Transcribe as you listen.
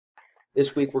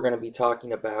This week we're going to be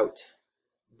talking about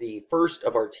the first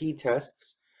of our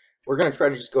t-tests. We're going to try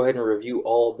to just go ahead and review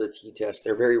all of the t-tests.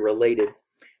 They're very related.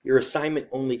 Your assignment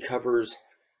only covers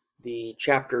the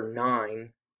Chapter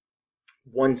 9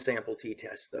 one sample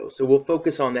t-test though. So we'll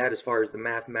focus on that as far as the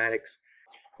mathematics.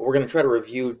 But we're going to try to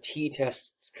review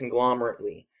t-tests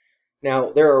conglomerately.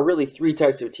 Now, there are really three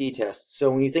types of t-tests.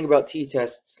 So when you think about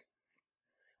t-tests,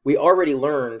 we already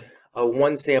learned a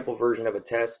one sample version of a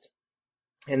test.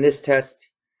 And this test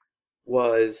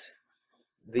was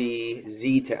the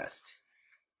z-test.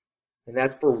 And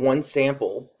that's for one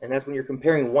sample. And that's when you're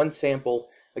comparing one sample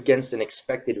against an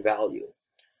expected value.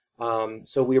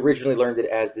 So we originally learned it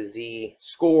as the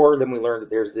z-score. Then we learned that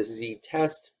there's this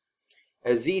z-test.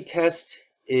 A z-test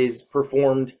is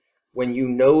performed when you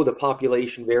know the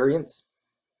population variance,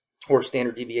 or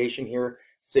standard deviation here,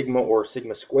 sigma or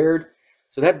sigma squared.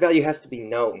 So that value has to be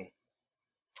known.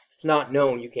 If it's not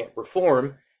known, you can't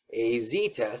perform a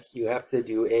z-test. You have to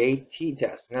do a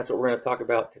t-test, and that's what we're going to talk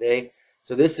about today.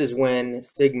 So this is when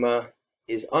sigma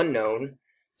is unknown,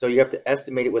 so you have to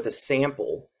estimate it with a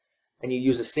sample, and you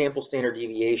use a sample standard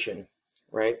deviation,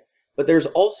 right? But there's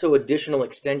also additional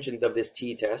extensions of this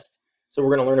t-test. So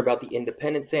we're going to learn about the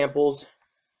independent samples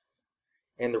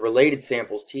and the related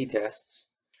samples t-tests,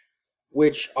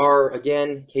 which are,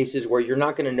 again, cases where you're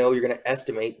not going to know, you're going to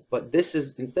estimate, but this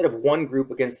is, instead of one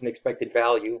group against an expected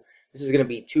value, this is going to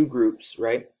be two groups,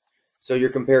 right? So you're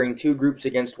comparing two groups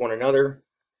against one another,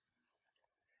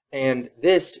 and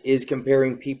this is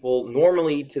comparing people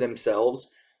normally to themselves.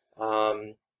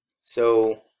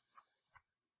 So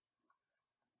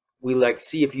we like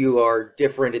see if you are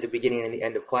different at the beginning and the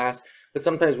end of class, but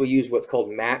sometimes we use what's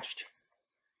called matched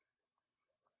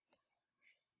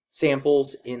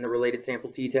samples in the related sample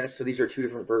t-test. So these are two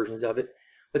different versions of it.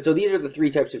 But so these are the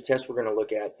three types of tests we're going to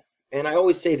look at. And I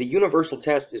always say the universal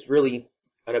test is really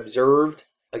an observed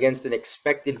against an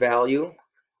expected value,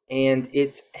 and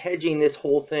it's hedging this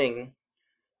whole thing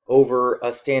over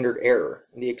a standard error,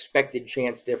 the expected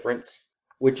chance difference,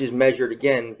 which is measured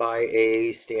again by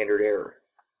a standard error.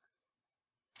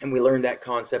 And we learned that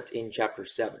concept in Chapter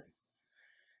 7.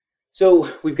 So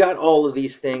we've got all of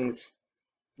these things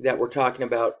that we're talking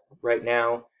about right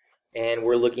now, and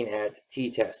we're looking at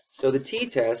t-tests. So the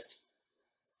t-test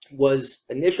was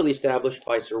initially established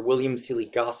by Sir William Seeley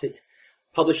Gossett,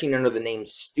 publishing under the name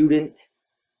Student.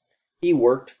 He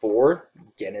worked for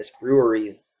Guinness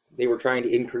Breweries. They were trying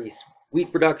to increase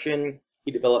wheat production.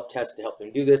 He developed tests to help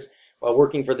them do this. While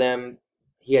working for them,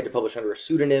 he had to publish under a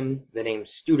pseudonym, the name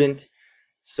Student.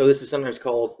 So this is sometimes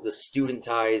called the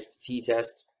studentized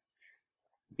t-test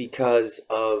because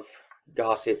of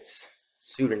Gossett's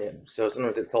pseudonym. So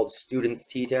sometimes it's called Student's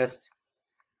t-test.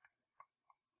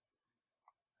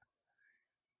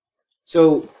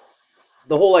 So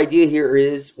the whole idea here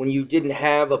is when you didn't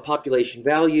have a population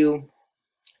value,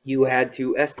 you had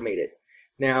to estimate it.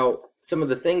 Now, some of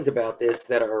the things about this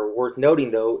that are worth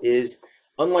noting, though, is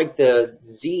unlike the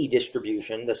z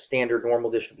distribution, the standard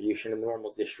normal distribution and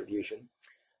normal distribution,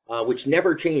 which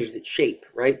never changes its shape,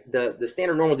 right? The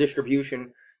standard normal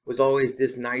distribution was always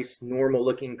this nice normal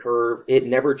looking curve. It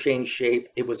never changed shape.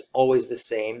 It was always the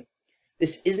same.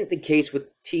 This isn't the case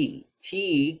with t.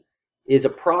 T is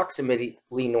approximately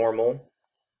normal,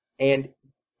 and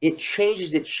it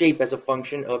changes its shape as a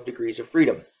function of degrees of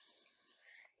freedom.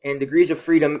 And degrees of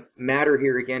freedom matter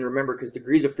here again, remember, because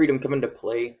degrees of freedom come into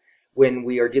play when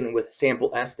we are dealing with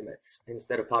sample estimates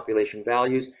instead of population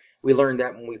values. We learned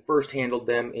that when we first handled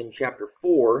them in Chapter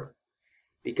 4,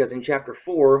 because in Chapter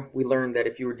 4, we learned that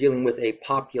if you were dealing with a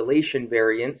population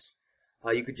variance,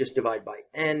 you could just divide by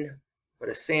n, but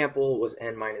a sample was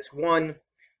n minus 1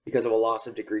 because of a loss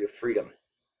of degree of freedom.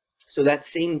 So that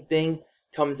same thing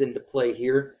comes into play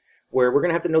here, where we're going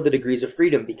to have to know the degrees of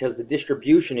freedom because the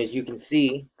distribution, as you can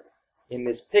see in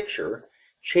this picture,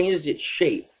 changes its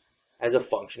shape as a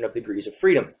function of degrees of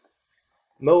freedom.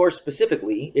 More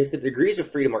specifically, if the degrees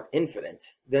of freedom are infinite,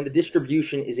 then the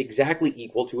distribution is exactly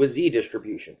equal to a z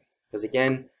distribution. Because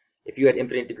again, if you had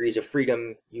infinite degrees of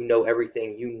freedom, you know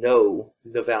everything, you know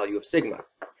the value of sigma.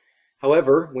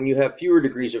 However, when you have fewer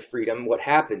degrees of freedom, what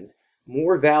happens?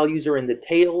 More values are in the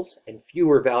tails and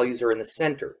fewer values are in the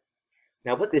center.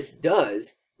 Now what this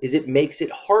does is it makes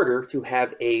it harder to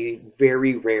have a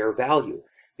very rare value.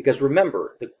 Because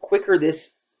remember, the quicker this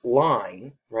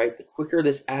line, right, the quicker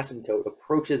this asymptote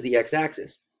approaches the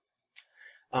x-axis,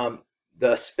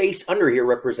 the space under here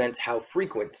represents how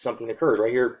frequent something occurs.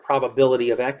 Right here, probability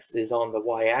of x is on the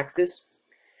y-axis.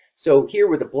 So here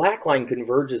where the black line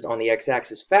converges on the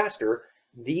x-axis faster,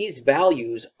 these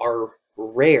values are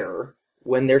rare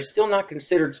when they're still not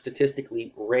considered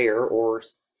statistically rare or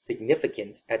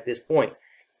significant at this point.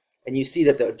 And you see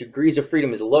that the degrees of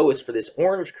freedom is lowest for this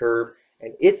orange curve,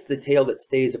 and it's the tail that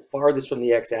stays farthest from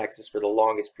the x-axis for the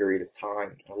longest period of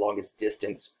time, the longest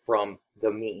distance from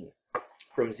the mean,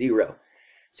 from 0.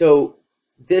 So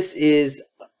this is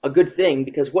a good thing,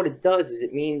 because what it does is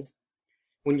it means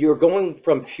when you're going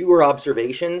from fewer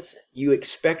observations, you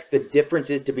expect the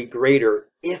differences to be greater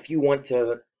if you want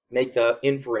to make the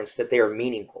inference that they are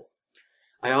meaningful.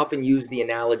 I often use the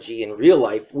analogy in real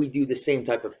life. We do the same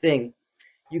type of thing.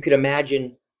 You could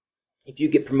imagine if you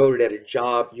get promoted at a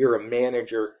job, you're a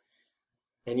manager,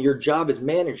 and your job as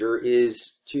manager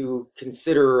is to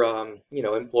consider,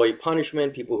 employee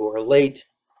punishment, people who are late.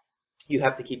 You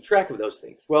have to keep track of those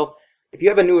things. Well, if you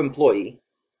have a new employee,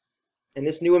 and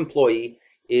this new employee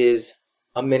is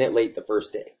a minute late the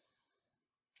first day,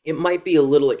 it might be a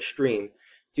little extreme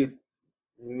to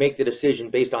make the decision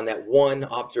based on that one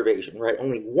observation, right?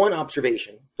 Only one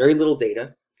observation, very little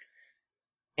data,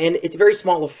 and it's a very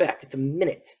small effect. It's a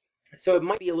minute. So it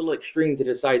might be a little extreme to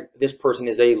decide this person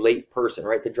is a late person,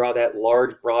 right? To draw that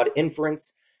large, broad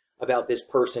inference about this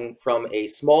person from a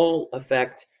small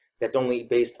effect that's only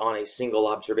based on a single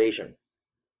observation.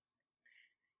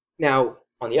 Now,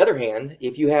 on the other hand,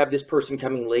 if you have this person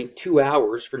coming late 2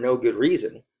 hours for no good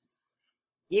reason,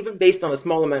 even based on a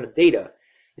small amount of data,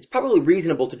 it's probably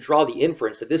reasonable to draw the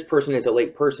inference that this person is a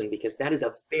late person, because that is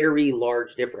a very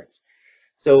large difference.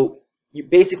 So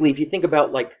basically, if you think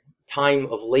about like time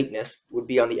of lateness would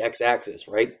be on the x-axis,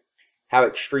 right? How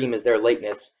extreme is their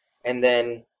lateness? And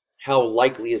then how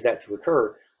likely is that to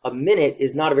occur? A minute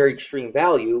is not a very extreme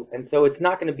value, and so it's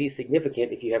not going to be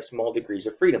significant if you have small degrees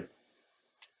of freedom,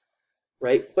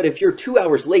 right? But if you're 2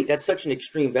 hours late, that's such an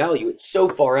extreme value. It's so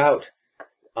far out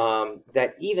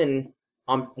that even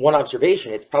on one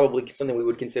observation, it's probably something we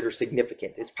would consider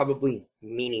significant. It's probably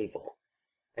meaningful.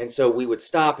 And so we would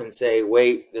stop and say,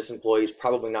 wait, this employee is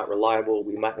probably not reliable.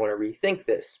 We might want to rethink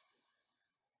this.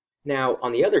 Now,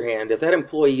 on the other hand, if that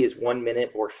employee is 1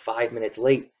 minute or 5 minutes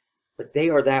late, but they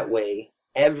are that way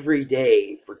every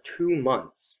day for 2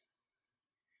 months,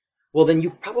 well, then you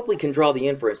probably can draw the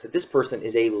inference that this person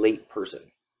is a late person.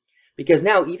 Because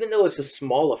now, even though it's a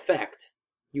small effect,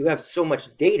 you have so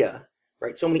much data,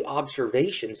 right? So many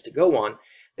observations to go on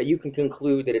that you can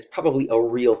conclude that it's probably a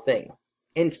real thing.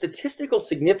 And statistical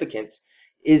significance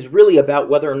is really about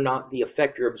whether or not the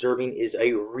effect you're observing is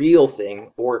a real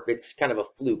thing, or if it's kind of a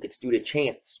fluke, it's due to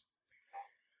chance.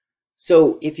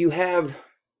 So if you have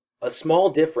a small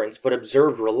difference but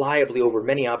observed reliably over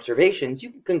many observations,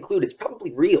 you can conclude it's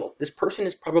probably real. This person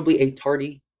is probably a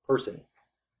tardy person.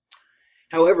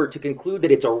 However, to conclude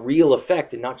that it's a real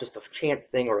effect and not just a chance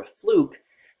thing or a fluke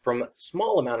from a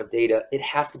small amount of data, it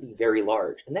has to be very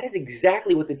large. And that is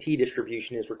exactly what the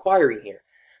t-distribution is requiring here.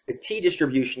 The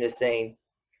t-distribution is saying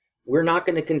we're not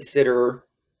going to consider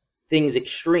things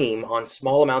extreme on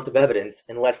small amounts of evidence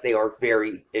unless they are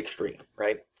very extreme,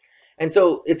 right? And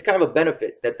so it's kind of a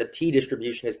benefit that the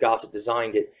t-distribution, as Gossip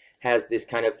designed it, has this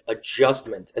kind of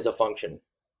adjustment as a function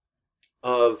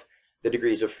of the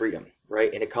degrees of freedom,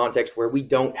 right? In a context where we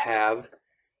don't have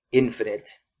infinite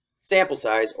sample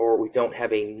size, or we don't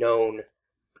have a known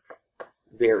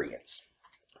variance.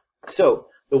 So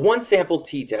the one sample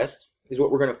t-test is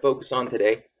what we're going to focus on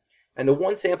today. And the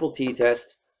one sample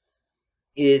t-test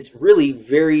is really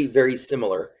very, very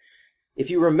similar. If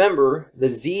you remember the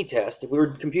z-test, if we were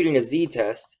computing a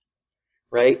z-test,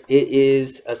 right, it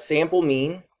is a sample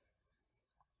mean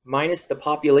minus the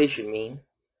population mean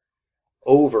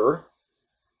over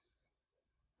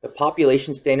the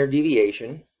population standard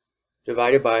deviation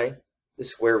divided by the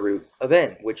square root of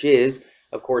n, which is,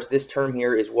 of course, this term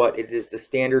here is what? It is the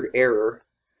standard error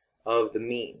of the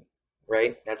mean,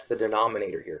 right? That's the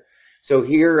denominator here. So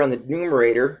here on the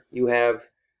numerator, you have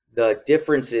the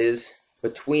differences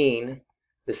between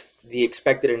the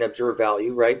expected and observed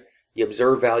value, right? The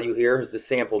observed value here is the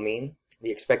sample mean.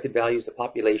 The expected value is the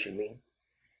population mean.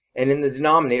 And in the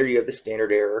denominator, you have the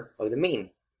standard error of the mean.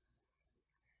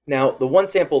 Now, the one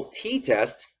sample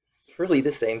t-test is really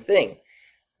the same thing.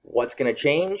 What's going to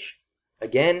change?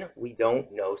 Again, we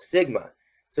don't know sigma.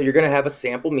 So you're going to have a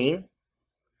sample mean.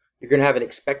 You're going to have an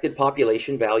expected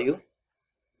population value.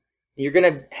 You're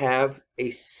going to have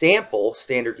a sample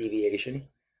standard deviation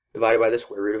divided by the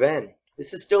square root of n.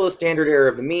 This is still the standard error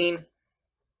of the mean,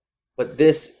 but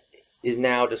this is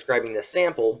now describing the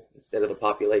sample instead of the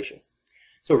population.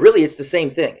 So really, it's the same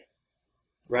thing,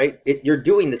 right? You're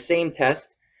doing the same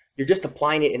test. You're just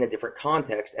applying it in a different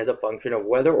context as a function of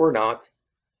whether or not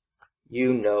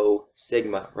you know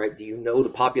sigma, right? Do you know the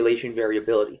population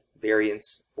variability,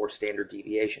 variance, or standard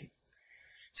deviation?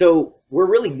 So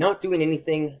we're really not doing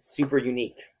anything super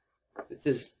unique. This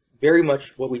is very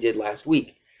much what we did last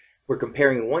week. We're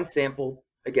comparing one sample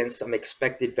against some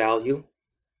expected value,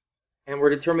 and we're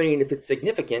determining if it's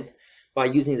significant by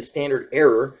using the standard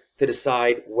error to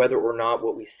decide whether or not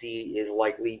what we see is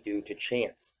likely due to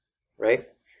chance, right?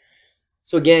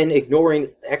 So again, ignoring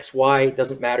X, Y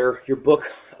doesn't matter. Your book,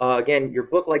 your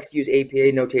book likes to use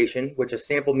APA notation, which a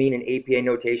sample mean in APA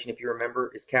notation, if you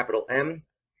remember, is capital M.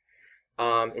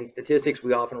 In statistics,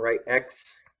 we often write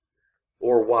X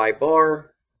or Y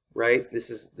bar, right? This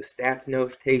is the stats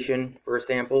notation for a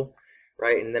sample,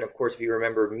 right? And then, of course, if you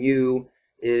remember, mu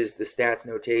is the stats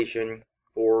notation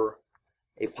for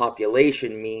a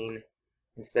population mean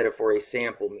instead of for a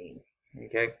sample mean,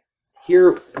 okay?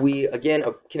 Here we, again,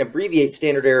 can abbreviate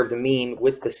standard error of the mean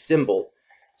with the symbol.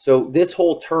 So this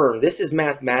whole term, this is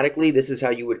mathematically, this is how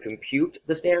you would compute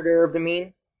the standard error of the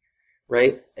mean,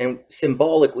 right? And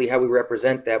symbolically, how we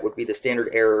represent that would be the standard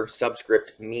error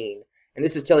subscript mean. And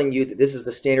this is telling you that this is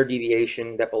the standard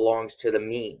deviation that belongs to the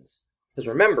means. Because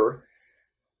remember,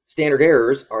 standard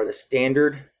errors are the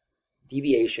standard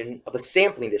deviation of a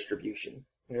sampling distribution.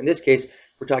 And in this case,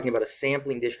 we're talking about a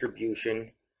sampling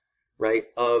distribution, right,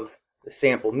 of the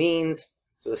sample means.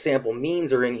 So the sample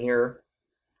means are in here,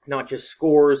 not just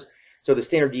scores. So the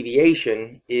standard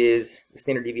deviation is the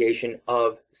standard deviation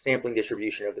of the sampling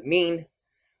distribution of the mean,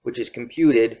 which is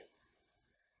computed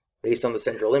based on the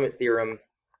central limit theorem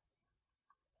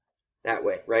that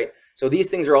way, right? So these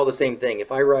things are all the same thing.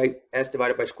 If I write s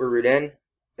divided by square root n,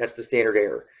 that's the standard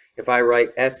error. If I write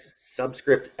s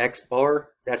subscript x bar,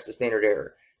 that's the standard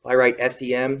error. If I write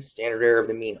STM, standard error of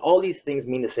the mean, all these things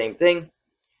mean the same thing.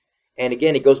 And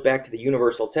again, it goes back to the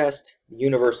universal test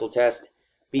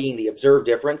being the observed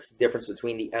difference, the difference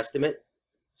between the estimate,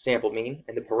 sample mean,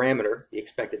 and the parameter, the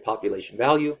expected population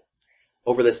value,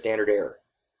 over the standard error.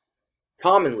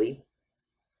 Commonly,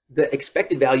 the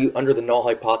expected value under the null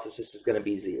hypothesis is going to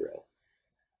be 0.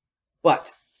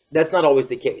 But that's not always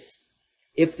the case.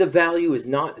 If the value is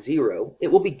not 0, it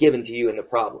will be given to you in the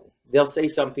problem. They'll say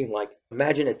something like,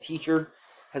 imagine a teacher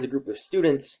has a group of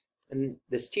students, and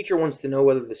this teacher wants to know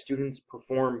whether the students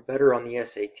perform better on the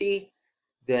SAT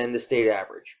than the state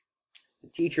average. The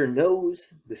teacher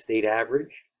knows the state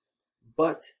average,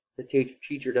 but the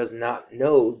teacher does not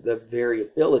know the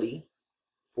variability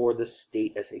for the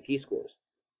state SAT scores.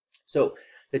 So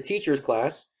the teacher's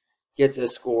class gets a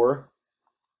score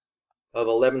of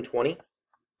 1120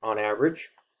 on average.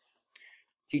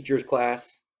 Teacher's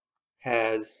class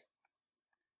has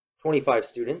 25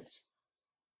 students.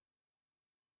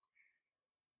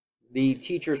 The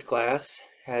teacher's class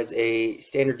has a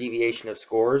standard deviation of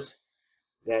scores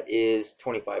that is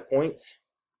 25 points.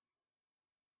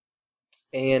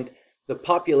 And the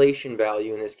population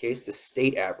value in this case, the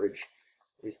state average,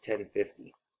 is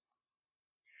 1050.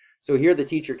 So here the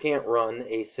teacher can't run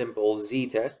a simple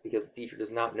z-test because the teacher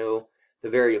does not know the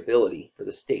variability for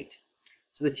the state.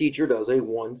 So the teacher does a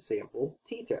one-sample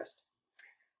t-test,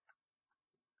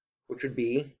 which would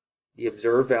be the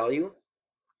observed value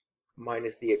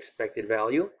minus the expected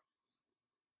value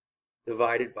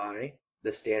divided by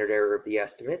the standard error of the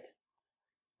estimate,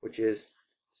 which is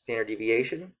standard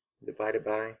deviation divided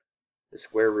by the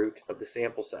square root of the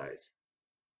sample size.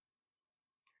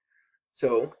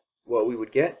 So what we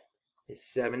would get is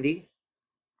 70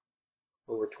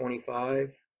 over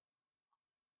 25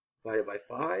 divided by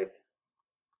 5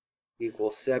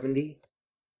 equals 70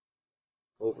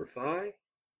 over 5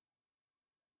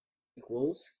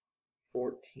 equals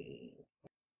 14.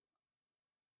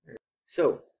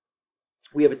 So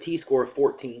we have a t-score of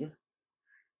 14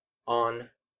 on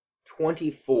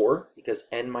 24, because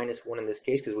n minus 1 in this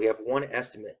case, because we have one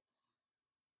estimate,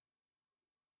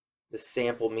 the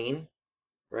sample mean,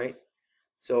 right?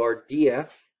 So our DF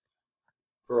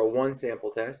for a one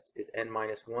sample test is n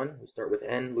minus 1. We start with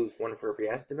n, lose 1 for every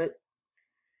estimate,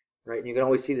 right? And you can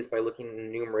always see this by looking in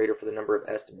the numerator for the number of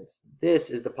estimates. This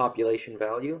is the population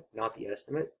value, not the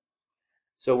estimate.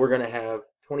 So we're going to have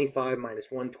 25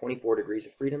 minus 1, 24 degrees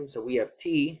of freedom. So we have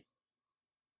t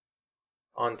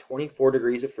on 24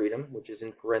 degrees of freedom, which is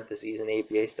in parentheses in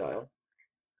APA style,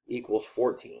 equals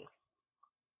 14.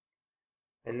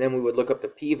 And then we would look up the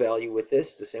p-value with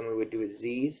this, the same way we would do with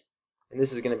z's. And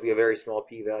this is going to be a very small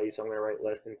p-value, so I'm going to write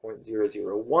less than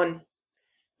 0.001.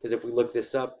 Because if we look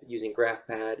this up using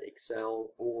GraphPad, Excel,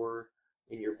 or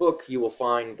in your book, you will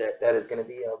find that that is going to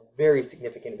be a very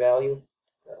significant value,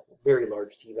 a very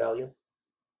large t-value.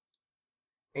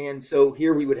 And so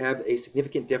here we would have a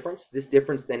significant difference. This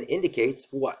difference then indicates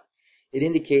what? It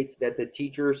indicates that the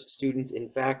teacher's students, in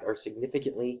fact, are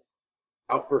significantly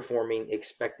outperforming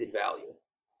expected value.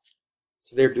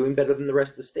 So they're doing better than the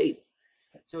rest of the state.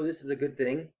 So this is a good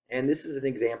thing, and this is an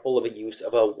example of a use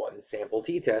of a one sample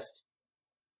t-test